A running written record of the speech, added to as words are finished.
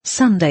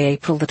Sunday,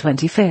 April the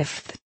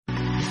 25th.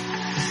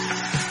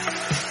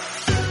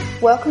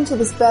 Welcome to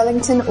this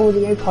Burlington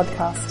audio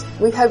podcast.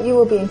 We hope you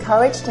will be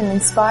encouraged and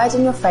inspired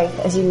in your faith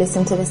as you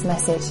listen to this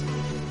message.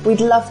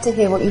 We'd love to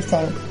hear what you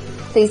think.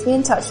 Please be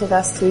in touch with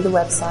us through the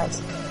website.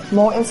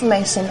 More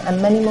information and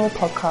many more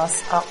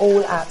podcasts are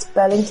all at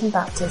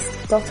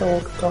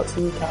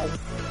burlingtonbaptist.org.uk.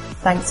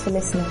 Thanks for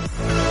listening.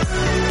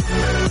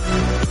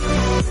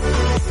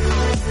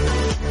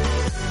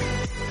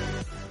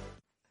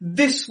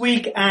 This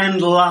week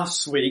and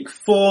last week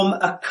form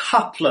a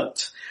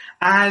couplet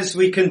as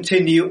we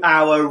continue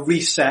our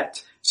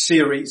Reset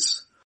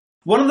series.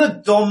 One of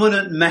the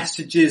dominant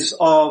messages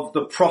of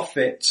the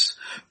prophets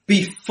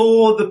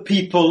before the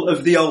people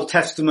of the Old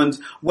Testament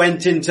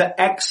went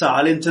into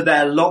exile, into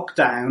their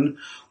lockdown,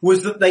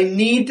 was that they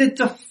needed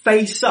to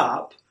face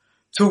up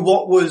to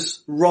what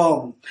was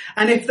wrong.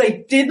 And if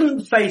they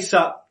didn't face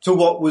up to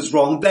what was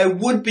wrong, there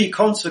would be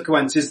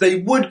consequences. They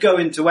would go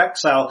into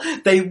exile.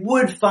 They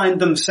would find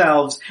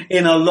themselves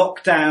in a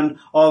lockdown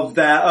of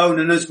their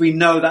own. And as we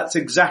know, that's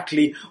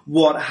exactly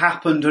what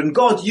happened. And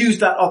God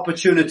used that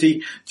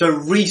opportunity to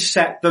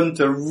reset them,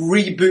 to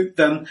reboot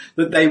them,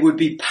 that they would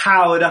be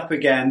powered up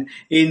again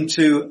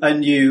into a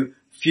new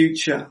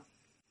future.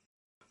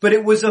 But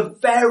it was a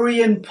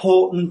very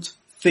important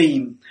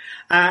theme.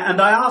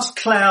 And I asked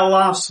Claire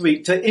last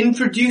week to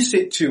introduce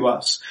it to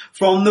us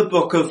from the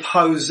book of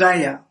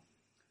Hosea.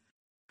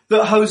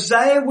 That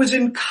Hosea was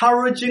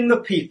encouraging the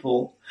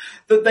people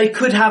that they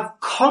could have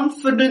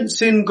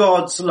confidence in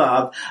God's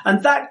love,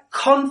 and that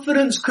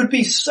confidence could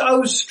be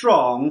so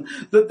strong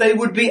that they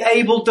would be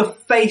able to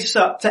face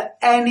up to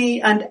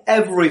any and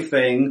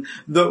everything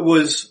that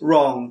was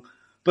wrong.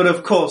 But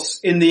of course,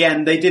 in the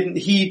end, they didn't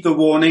heed the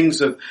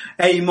warnings of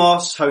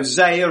Amos,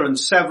 Hosea, and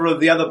several of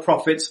the other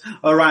prophets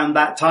around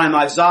that time,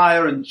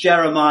 Isaiah and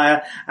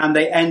Jeremiah, and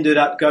they ended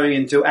up going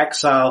into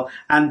exile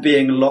and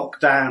being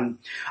locked down.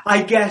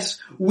 I guess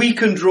we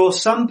can draw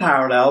some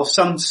parallels,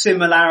 some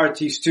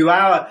similarities to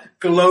our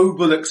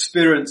global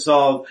experience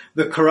of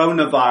the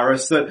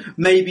coronavirus, that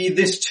maybe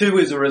this too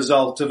is a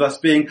result of us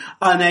being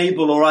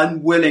unable or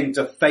unwilling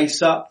to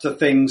face up to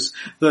things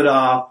that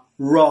are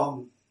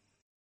wrong.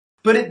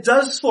 But it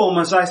does form,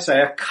 as I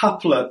say, a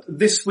couplet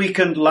this week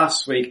and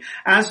last week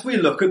as we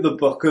look at the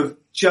book of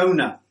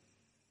Jonah.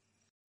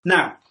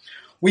 Now,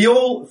 we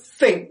all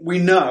think we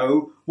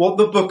know what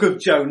the book of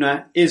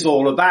Jonah is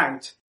all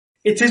about.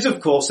 It is,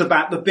 of course,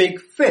 about the big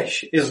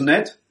fish, isn't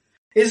it?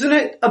 Isn't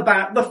it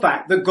about the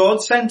fact that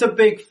God sent a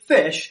big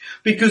fish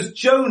because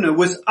Jonah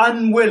was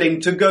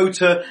unwilling to go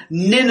to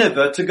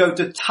Nineveh, to go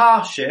to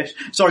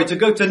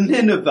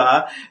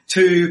Nineveh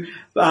to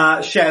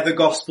share the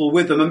gospel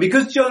with them. And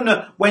because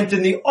Jonah went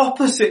in the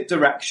opposite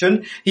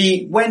direction,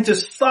 he went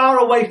as far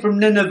away from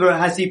Nineveh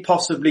as he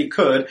possibly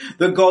could,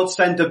 that God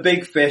sent a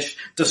big fish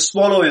to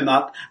swallow him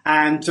up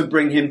and to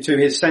bring him to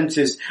his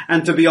senses.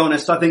 And to be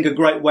honest, I think a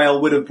great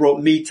whale would have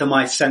brought me to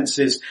my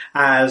senses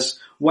as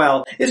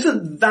well.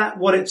 Isn't that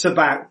what it's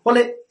about? Well,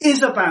 it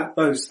is about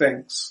those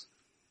things.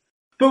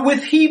 But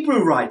with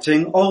Hebrew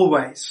writing,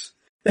 always,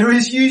 there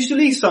is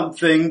usually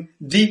something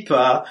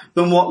deeper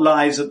than what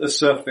lies at the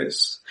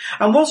surface.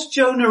 And whilst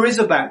Jonah is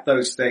about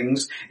those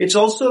things, it's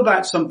also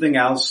about something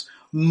else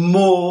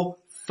more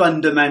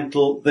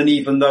fundamental than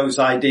even those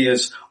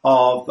ideas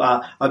of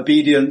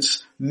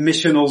obedience,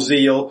 missional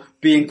zeal,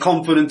 being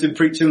confident in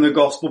preaching the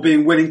gospel,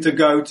 being willing to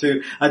go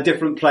to a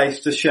different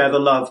place to share the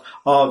love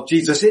of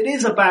Jesus. It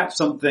is about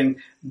something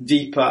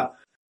deeper.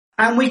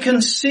 And we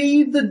can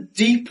see the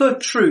deeper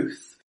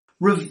truth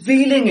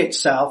revealing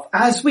itself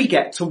as we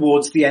get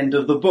towards the end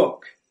of the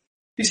book.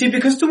 You see,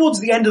 because towards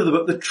the end of the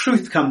book, the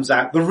truth comes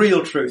out, the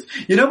real truth.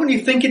 You know, when you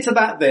think it's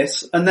about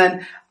this, and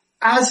then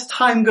as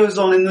time goes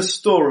on in the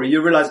story,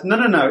 you realize,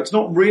 no, it's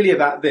not really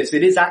about this.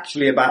 It is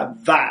actually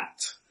about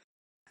that.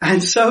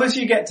 And so as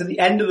you get to the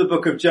end of the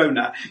book of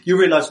Jonah, you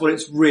realize what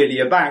it's really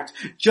about.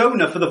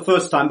 Jonah, for the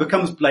first time,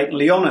 becomes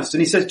blatantly honest.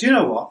 And he says, do you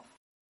know what?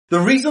 The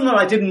reason that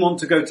I didn't want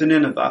to go to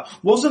Nineveh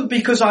wasn't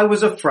because I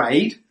was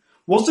afraid,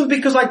 wasn't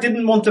because I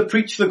didn't want to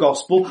preach the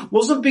gospel,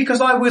 wasn't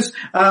because I was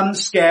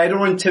scared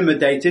or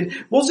intimidated,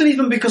 wasn't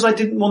even because I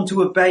didn't want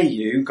to obey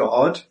you,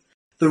 God.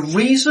 The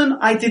reason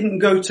I didn't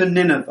go to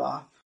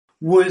Nineveh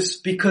was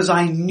because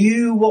I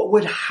knew what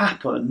would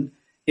happen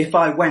if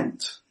I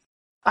went.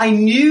 I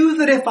knew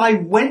that if I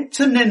went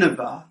to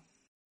Nineveh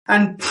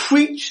and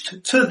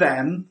preached to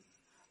them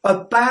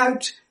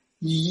about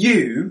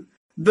you,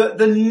 that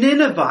the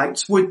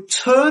Ninevites would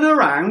turn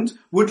around,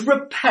 would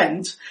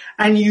repent,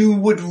 and you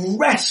would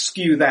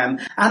rescue them.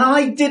 And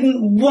I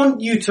didn't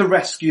want you to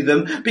rescue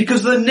them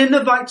because the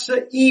Ninevites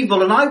are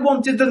evil, and I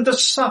wanted them to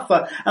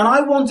suffer, and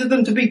I wanted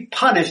them to be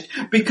punished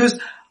because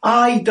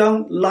I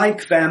don't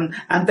like them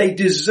and they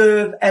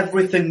deserve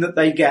everything that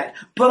they get.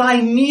 But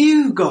I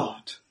knew,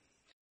 God,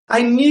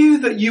 I knew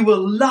that you were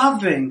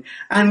loving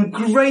and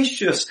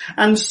gracious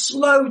and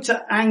slow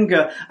to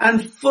anger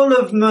and full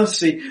of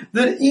mercy,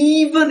 that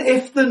even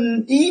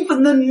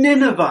the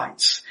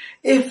Ninevites,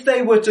 if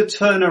they were to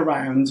turn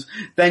around,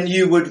 then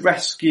you would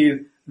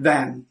rescue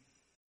them.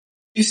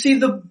 You see,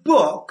 the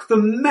book, the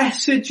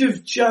message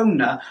of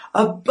Jonah,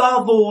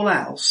 above all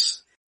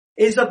else,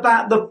 is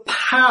about the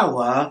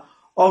power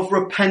of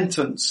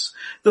repentance,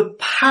 the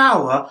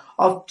power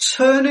of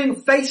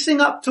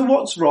facing up to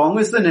what's wrong,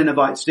 as the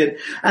Ninevites did,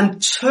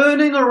 and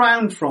turning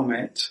around from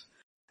it.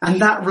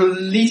 And that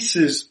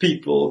releases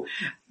people,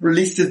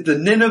 releases the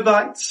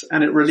Ninevites,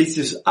 and it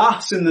releases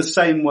us in the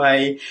same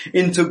way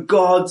into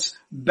God's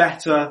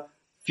better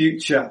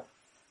future.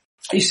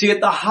 You see,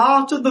 at the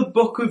heart of the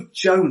book of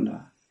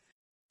Jonah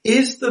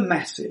is the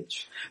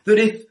message that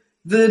if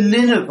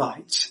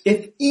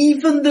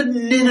even the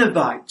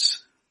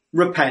Ninevites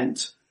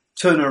repent,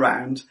 turn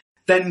around,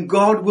 then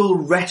God will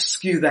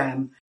rescue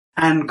them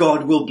and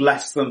God will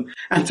bless them.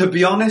 And to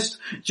be honest,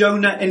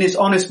 Jonah, in his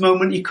honest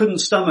moment, he couldn't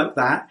stomach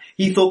that.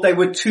 He thought they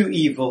were too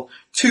evil,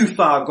 too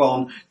far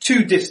gone,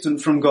 too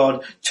distant from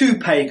God, too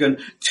pagan,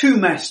 too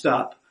messed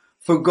up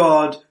for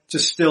God to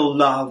still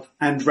love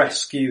and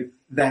rescue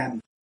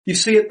them. You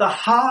see, at the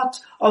heart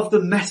of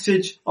the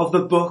message of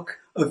the book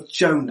of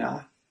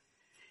Jonah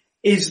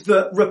is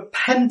that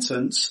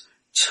repentance,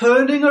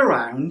 turning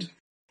around,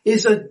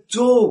 is a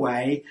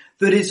doorway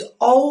that is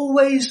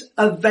always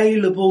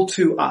available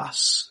to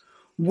us,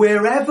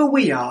 wherever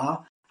we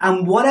are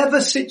and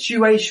whatever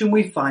situation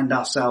we find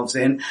ourselves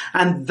in,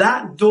 and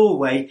that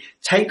doorway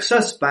takes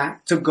us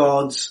back to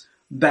God's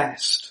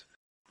best.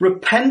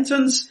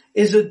 Repentance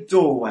is a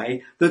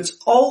doorway that's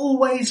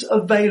always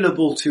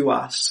available to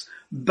us,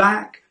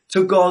 back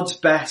to God's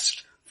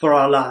best for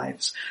our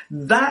lives.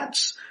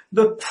 That's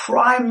the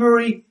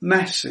primary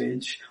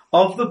message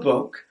of the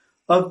book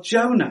of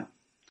Jonah.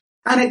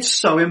 And it's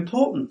so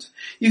important.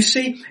 You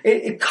see,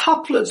 it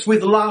couplets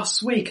with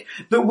last week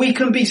that we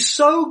can be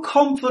so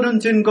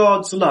confident in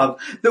God's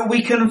love that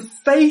we can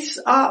face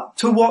up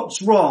to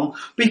what's wrong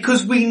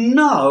because we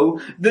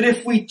know that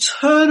if we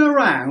turn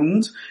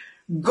around,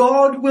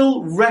 God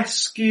will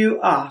rescue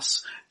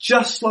us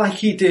just like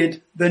he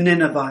did the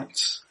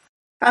Ninevites.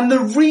 And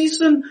the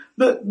reason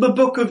that the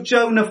book of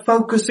Jonah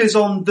focuses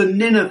on the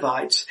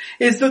Ninevites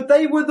is that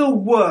they were the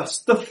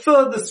worst, the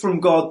furthest from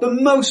God, the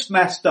most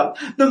messed up,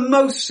 the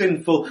most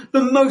sinful,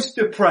 the most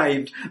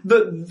depraved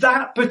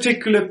that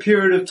particular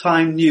period of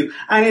time knew.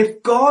 And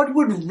if God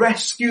would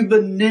rescue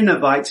the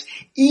Ninevites,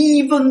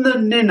 even the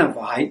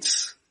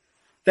Ninevites,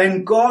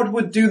 then God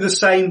would do the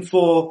same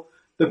for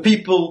the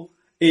people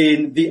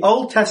in the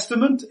Old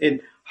Testament, in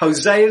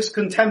Hosea's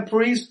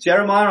contemporaries,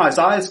 Jeremiah,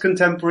 Isaiah's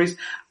contemporaries,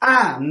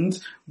 and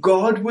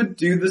God would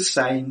do the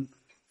same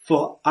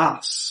for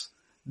us.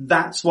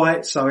 That's why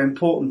it's so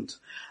important.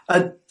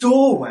 A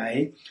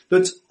doorway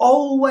that's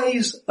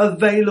always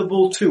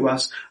available to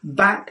us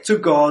back to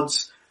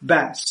God's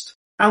best.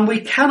 And we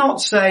cannot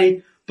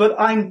say, but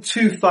I'm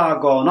too far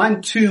gone.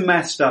 I'm too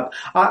messed up.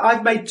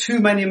 I've made too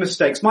many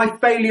mistakes. My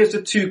failures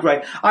are too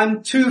great.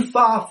 I'm too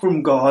far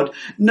from God.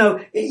 No,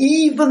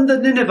 even the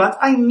Ninevites,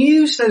 I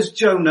knew, says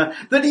Jonah,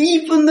 that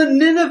even the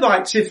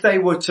Ninevites, if they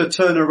were to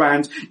turn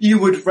around, you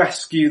would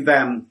rescue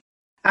them.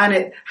 And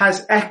it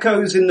has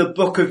echoes in the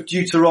book of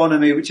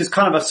Deuteronomy, which is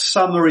kind of a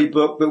summary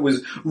book that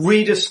was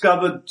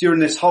rediscovered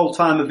during this whole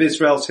time of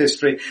Israel's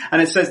history.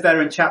 And it says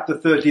there in chapter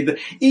 30 that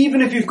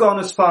even if you've gone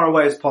as far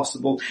away as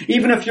possible,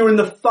 even if you're in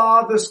the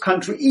farthest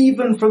country,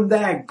 even from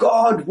there,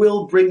 God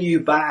will bring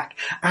you back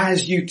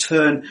as you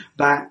turn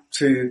back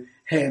to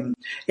him.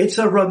 It's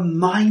a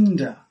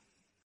reminder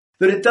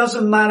that it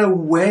doesn't matter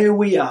where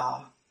we are.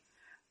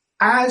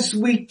 As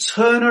we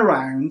turn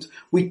around,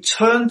 we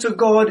turn to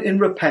God in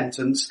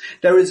repentance,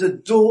 there is a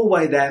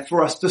doorway there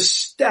for us to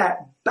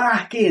step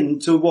back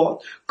into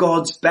what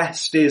God's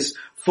best is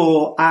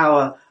for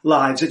our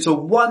lives. It's a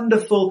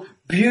wonderful,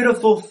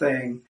 beautiful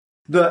thing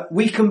that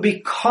we can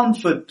be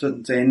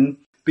confident in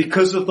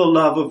because of the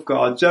love of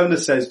God. Jonah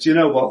says, do you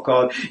know what,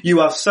 God? You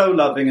are so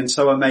loving and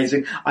so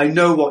amazing. I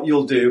know what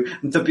you'll do.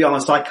 And to be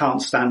honest, I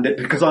can't stand it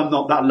because I'm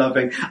not that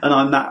loving and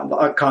I'm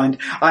that kind.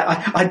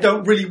 I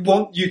don't really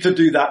want you to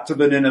do that to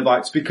the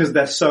Ninevites because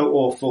they're so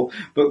awful.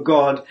 But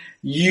God,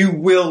 you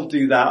will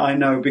do that, I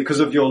know, because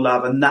of your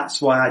love. And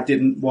that's why I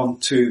didn't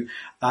want to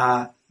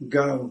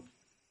go.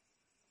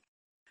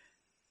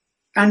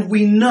 And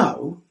we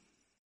know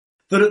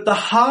that at the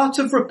heart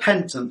of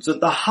repentance,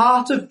 at the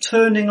heart of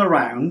turning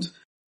around,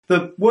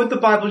 the word the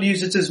Bible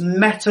uses is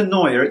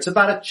metanoia. It's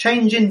about a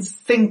change in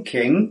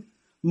thinking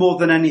more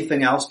than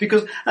anything else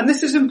because, and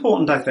this is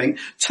important I think,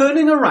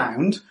 turning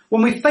around,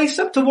 when we face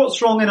up to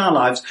what's wrong in our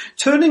lives,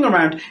 turning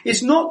around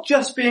is not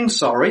just being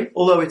sorry,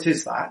 although it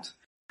is that,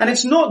 and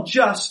it's not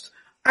just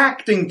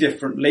acting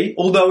differently,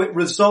 although it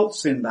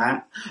results in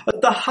that.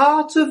 At the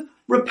heart of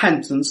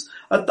repentance,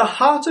 at the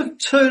heart of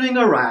turning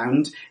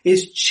around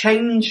is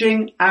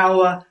changing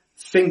our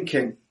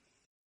thinking.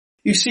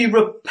 You see,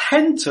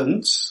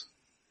 repentance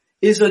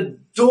is a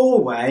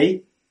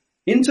doorway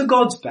into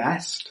God's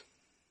best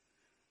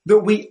that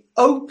we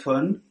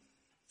open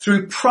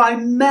through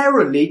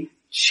primarily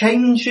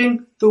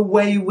changing the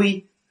way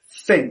we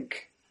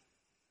think.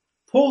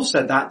 Paul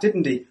said that,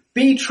 didn't he?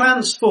 Be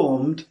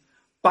transformed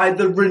by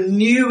the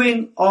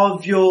renewing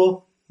of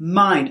your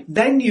mind.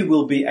 Then you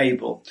will be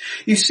able.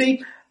 You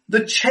see,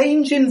 The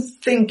change in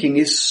thinking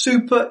is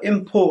super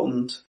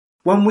important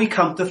when we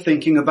come to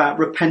thinking about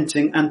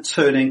repenting and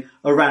turning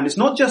around. It's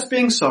not just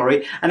being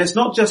sorry, and it's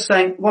not just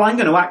saying, well, I'm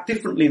going to act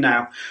differently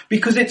now,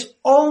 because it's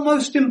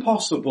almost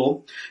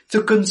impossible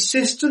to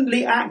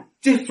consistently act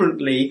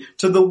differently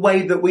to the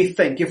way that we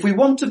think. If we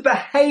want to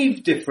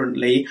behave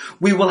differently,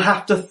 we will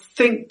have to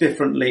think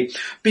differently,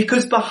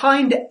 because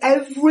behind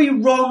every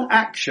wrong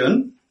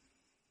action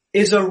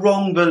is a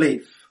wrong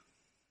belief.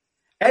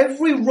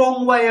 Every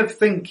wrong way of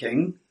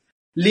thinking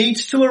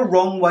leads to a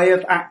wrong way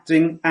of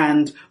acting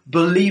and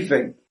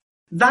believing.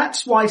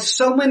 That's why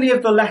so many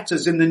of the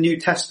letters in the New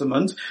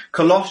Testament,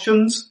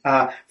 Colossians,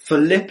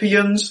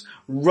 Philippians,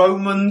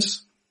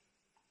 Romans,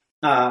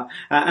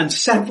 and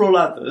several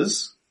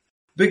others,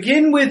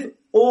 begin with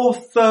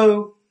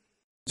orthodoxy,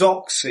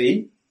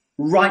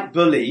 right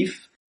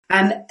belief,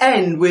 and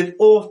end with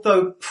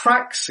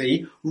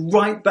orthopraxy,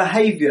 right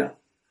behavior.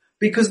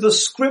 Because the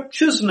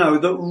scriptures know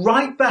that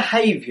right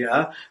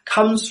behavior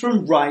comes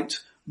from right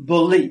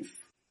belief.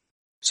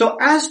 So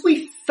as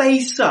we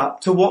face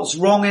up to what's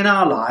wrong in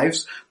our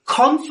lives,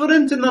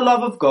 confident in the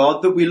love of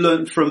God that we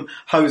learned from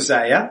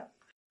Hosea,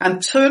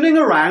 and turning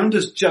around,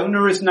 as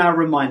Jonah is now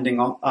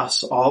reminding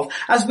us of,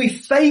 as we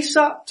face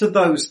up to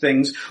those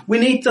things, we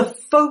need to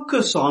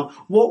focus on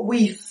what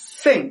we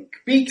think,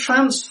 be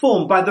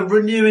transformed by the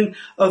renewing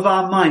of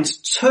our minds,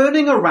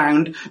 turning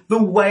around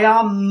the way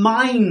our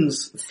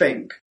minds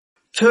think,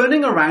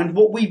 turning around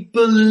what we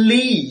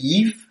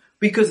believe,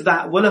 because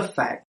that will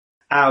affect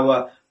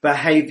our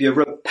behavior.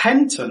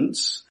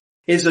 Repentance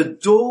is a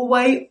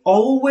doorway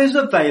always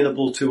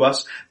available to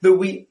us that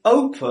we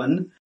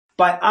open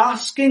by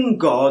asking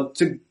God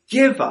to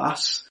give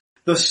us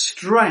the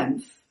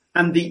strength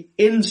and the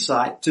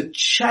insight to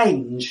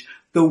change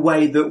the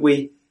way that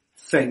we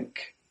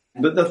think.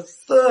 But the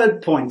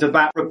third point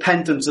about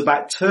repentance,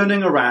 about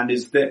turning around,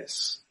 is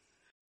this: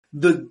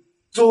 the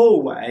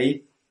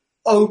doorway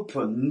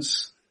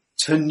opens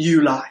to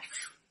new life.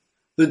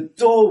 The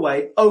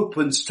doorway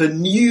opens to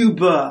new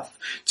birth,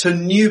 to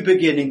new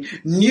beginning,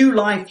 new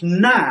life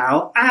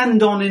now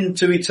and on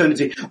into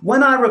eternity.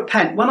 When I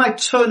repent, when I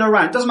turn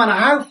around, it doesn't matter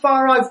how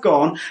far I've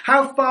gone,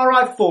 how far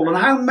I've fallen,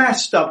 how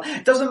messed up.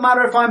 It doesn't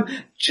matter if I'm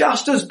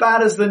just as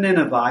bad as the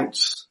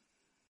Ninevites.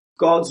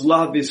 God's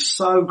love is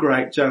so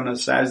great, Jonah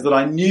says, that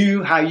I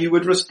knew how you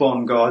would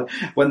respond, God.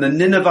 When the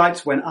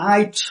Ninevites, when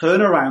I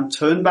turn around,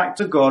 turn back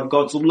to God,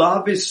 God's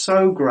love is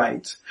so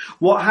great.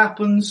 What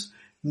happens?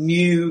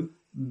 New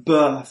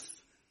birth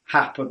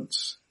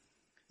happens.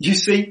 You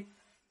see,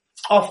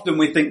 often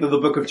we think that the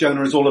book of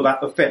Jonah is all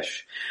about the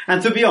fish.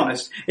 And to be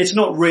honest, it's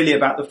not really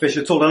about the fish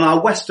at all. And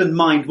our Western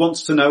mind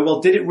wants to know, well,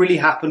 did it really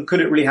happen?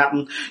 Could it really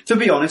happen? To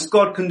be honest,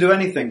 God can do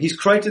anything. He's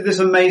created this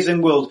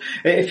amazing world.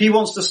 If he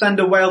wants to send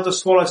a whale to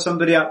swallow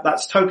somebody up,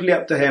 that's totally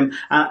up to him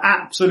and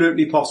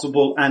absolutely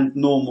possible and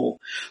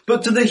normal.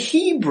 But to the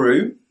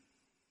Hebrew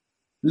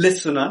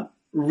listener,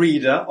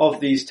 reader of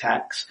these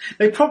texts,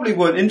 they probably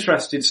weren't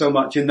interested so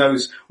much in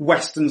those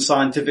Western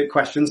scientific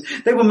questions.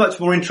 They were much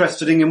more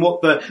interested in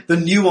what the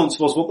nuance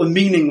was, what the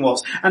meaning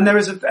was. And there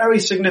is a very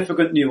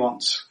significant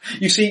nuance.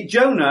 You see,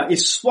 Jonah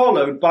is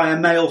swallowed by a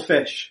male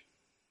fish.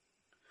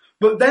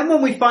 But then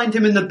when we find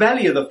him in the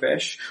belly of the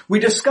fish, we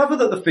discover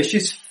that the fish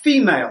is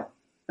female.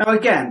 Now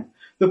again,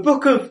 the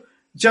book of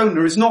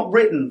Jonah is not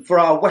written for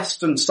our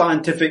Western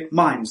scientific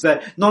minds.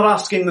 They're not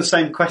asking the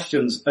same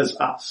questions as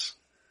us.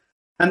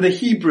 And the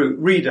Hebrew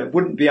reader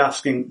wouldn't be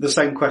asking the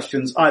same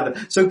questions either.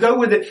 So go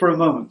with it for a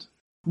moment.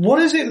 What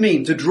does it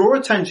mean to draw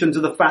attention to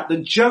the fact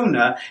that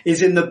Jonah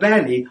is in the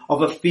belly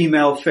of a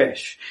female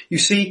fish? You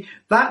see,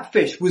 that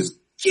fish was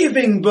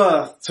giving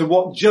birth to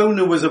what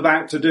Jonah was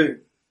about to do.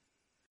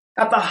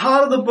 At the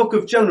heart of the book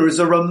of Jonah is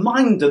a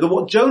reminder that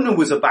what Jonah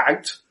was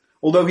about,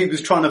 although he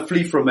was trying to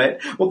flee from it,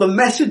 what the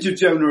message of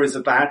Jonah is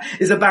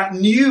about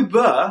new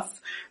birth,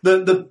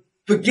 the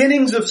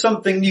beginnings of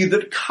something new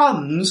that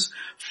comes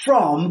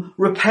from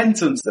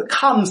repentance, that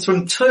comes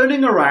from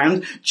turning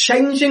around,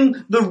 changing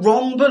the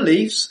wrong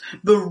beliefs,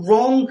 the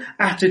wrong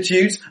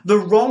attitudes, the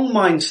wrong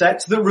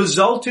mindsets that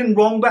result in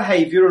wrong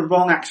behavior and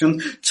wrong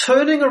actions,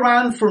 turning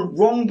around from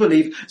wrong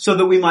belief so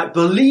that we might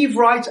believe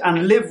right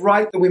and live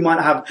right, that we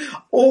might have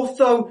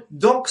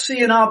orthodoxy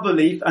in our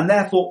belief and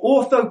therefore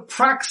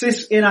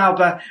orthopraxis in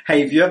our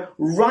behavior,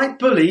 right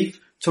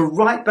belief to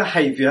right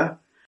behavior.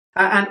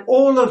 And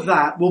all of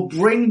that will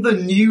bring the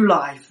new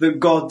life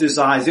that God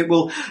desires. It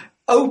will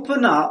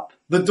open up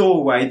the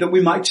doorway that we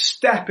might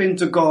step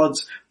into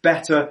God's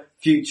better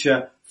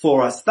future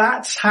for us.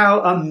 That's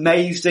how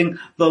amazing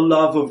the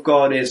love of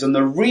God is. And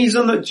the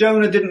reason that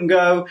Jonah didn't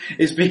go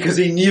is because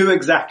he knew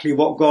exactly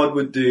what God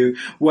would do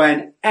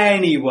when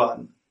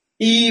anyone,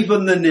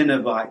 even the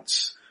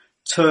Ninevites,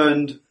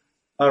 turned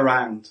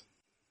around.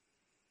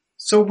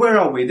 So where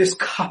are we? This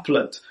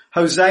couplet,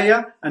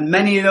 Hosea and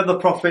many other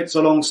prophets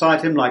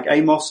alongside him like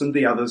Amos and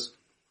the others,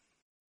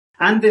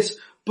 and this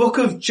book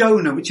of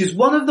Jonah, which is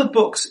one of the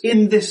books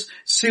in this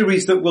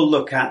series that we'll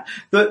look at,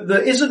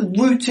 that isn't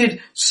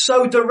rooted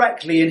so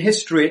directly in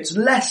history. It's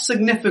less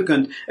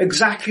significant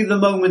exactly the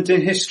moment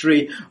in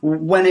history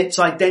when it's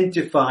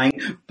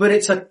identifying, but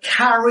it's a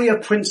carrier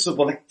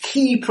principle, a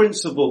key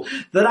principle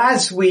that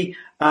as we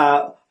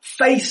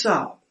face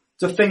up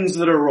to things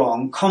that are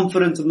wrong,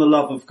 confident in the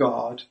love of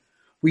God,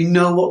 we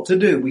know what to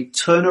do. We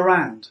turn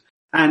around.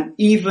 And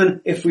even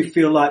if we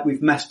feel like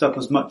we've messed up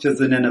as much as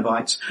the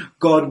Ninevites,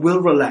 God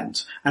will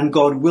relent and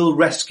God will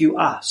rescue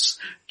us,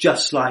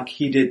 just like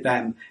he did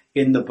them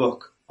in the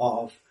book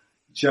of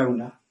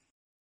Jonah.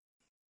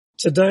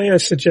 Today I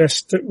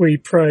suggest that we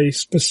pray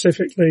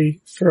specifically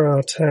for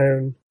our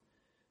town.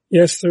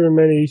 Yes, there are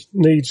many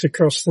needs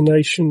across the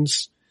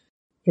nations.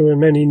 There are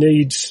many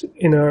needs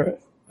in our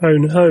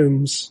own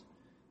homes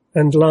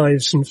and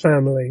lives and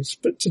families.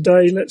 But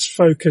today let's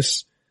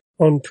focus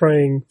on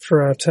praying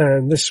for our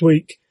town. This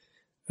week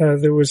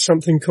there was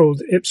something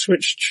called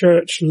Ipswich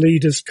Church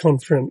Leaders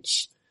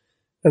Conference,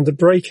 and the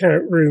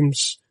breakout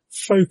rooms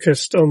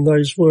focused on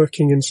those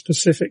working in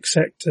specific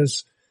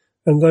sectors,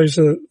 and those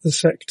are the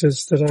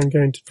sectors that I'm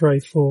going to pray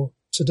for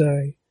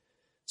today.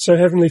 So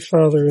Heavenly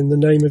Father, in the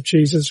name of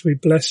Jesus, we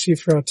bless you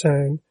for our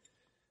town.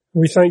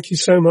 We thank you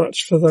so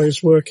much for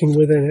those working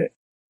within it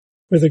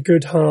with a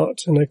good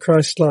heart and a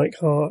Christ-like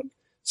heart,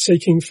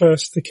 seeking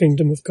first the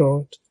kingdom of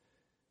God.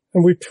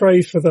 And we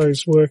pray for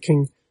those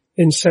working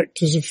in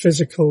sectors of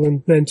physical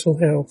and mental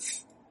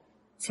health,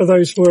 for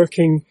those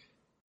working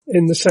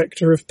in the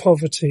sector of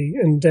poverty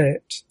and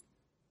debt,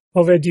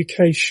 of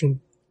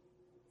education,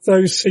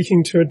 those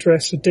seeking to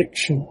address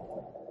addiction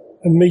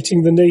and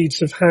meeting the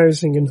needs of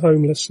housing and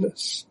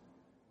homelessness,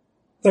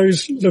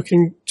 those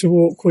looking to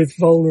walk with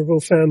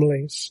vulnerable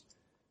families,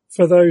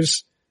 for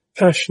those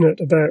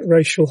passionate about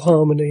racial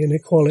harmony and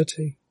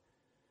equality,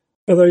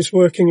 for those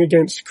working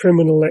against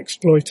criminal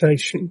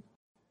exploitation,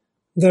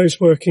 those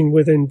working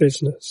within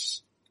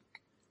business.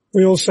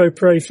 We also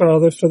pray,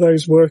 Father, for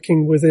those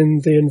working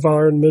within the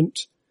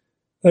environment,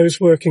 those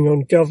working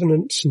on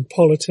governance and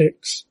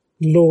politics,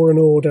 law and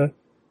order,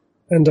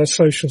 and our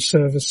social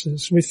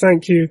services. We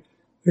thank you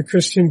for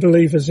Christian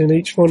believers in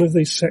each one of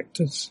these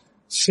sectors,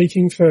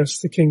 seeking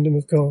first the kingdom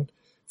of God.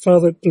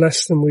 Father,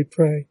 bless them, we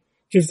pray.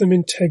 Give them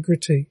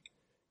integrity.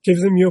 Give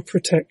them your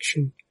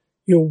protection,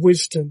 your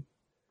wisdom.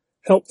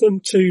 Help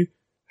them to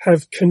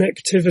have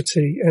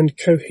connectivity and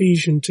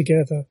cohesion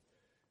together,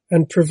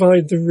 and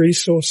provide the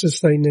resources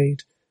they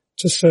need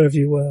to serve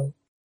you well.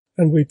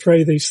 And we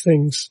pray these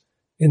things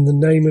in the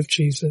name of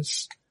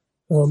Jesus.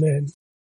 Amen.